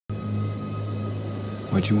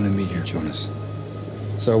Why'd you want to meet here, Jonas?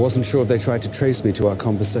 So I wasn't sure if they tried to trace me to our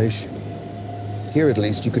conversation. Here, at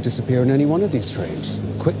least, you could disappear in any one of these trains,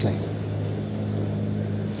 quickly.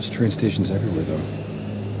 There's train stations everywhere, though.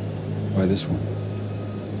 Why this one?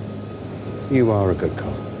 You are a good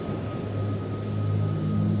cop.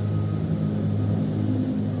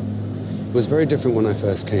 It was very different when I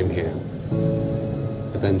first came here.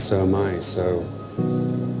 But then so am I, so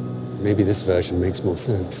maybe this version makes more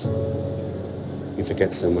sense. You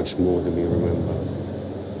forget so much more than we remember.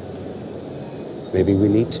 Maybe we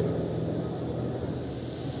need to.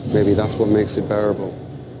 Maybe that's what makes it bearable.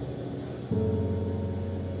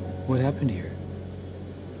 What happened here?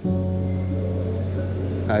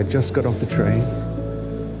 I just got off the train.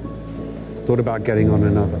 Thought about getting on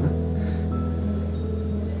another.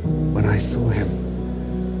 When I saw him.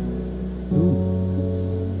 Who?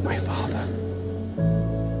 My father.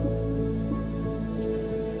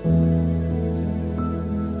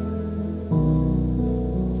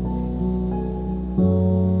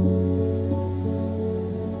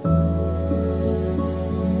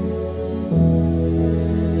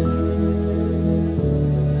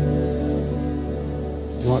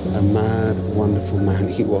 What a mad, wonderful man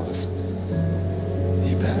he was.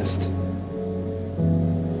 He passed.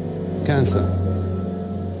 Cancer.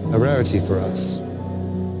 A rarity for us.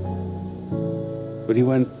 But he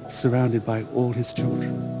went surrounded by all his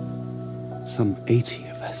children. Some 80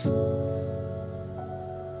 of us.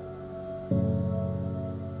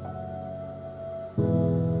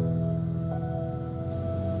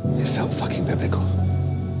 It felt fucking biblical.